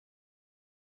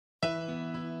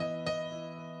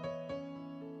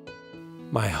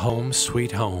My home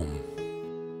sweet home,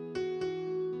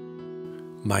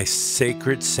 my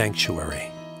sacred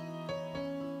sanctuary,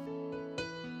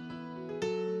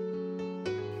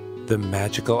 the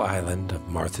magical island of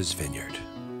Martha's Vineyard.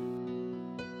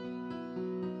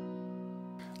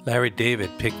 Larry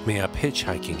David picked me up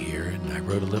hitchhiking here, and I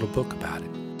wrote a little book about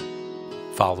it.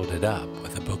 Followed it up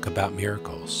with a book about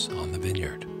miracles on the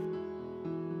vineyard.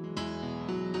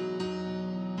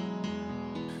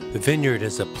 The vineyard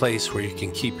is a place where you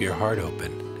can keep your heart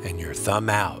open and your thumb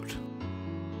out.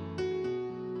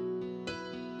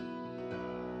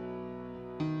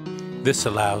 This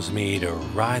allows me to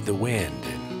ride the wind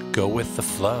and go with the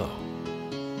flow.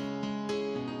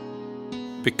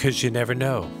 Because you never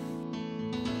know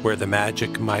where the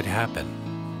magic might happen.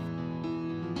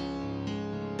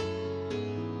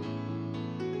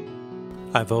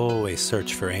 I've always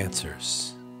searched for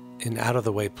answers in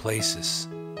out-of-the-way places,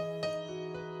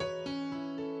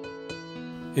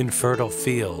 in fertile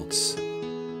fields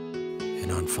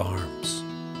and on farms,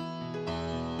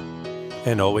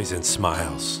 and always in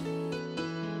smiles,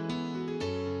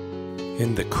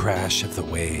 in the crash of the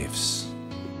waves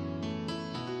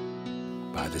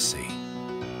by the sea.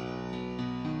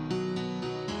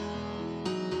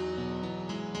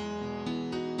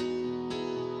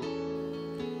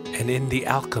 And in the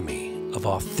alchemy of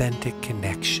authentic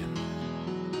connection.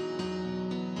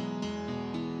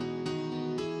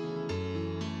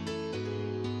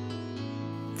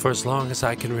 For as long as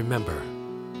I can remember,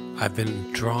 I've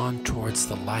been drawn towards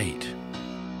the light.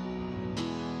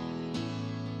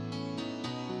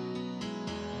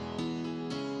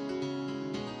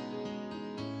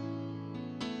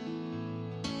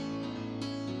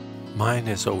 Mine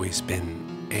has always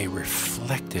been a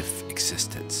reflective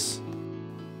existence,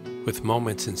 with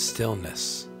moments in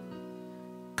stillness,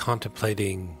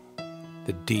 contemplating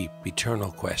the deep,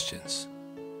 eternal questions,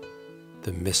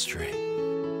 the mystery.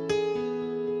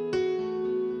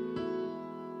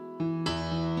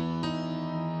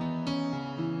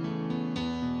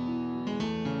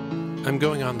 I'm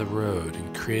going on the road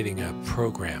and creating a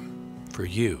program for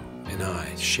you and I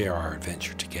to share our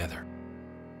adventure together.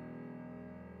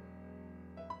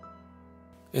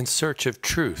 In search of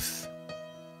truth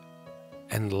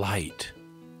and light,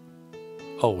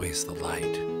 always the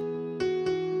light.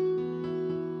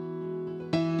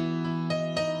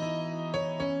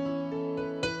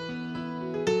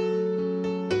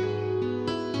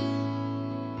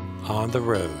 On the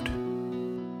road.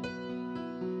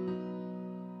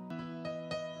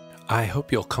 I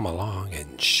hope you'll come along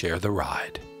and share the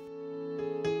ride.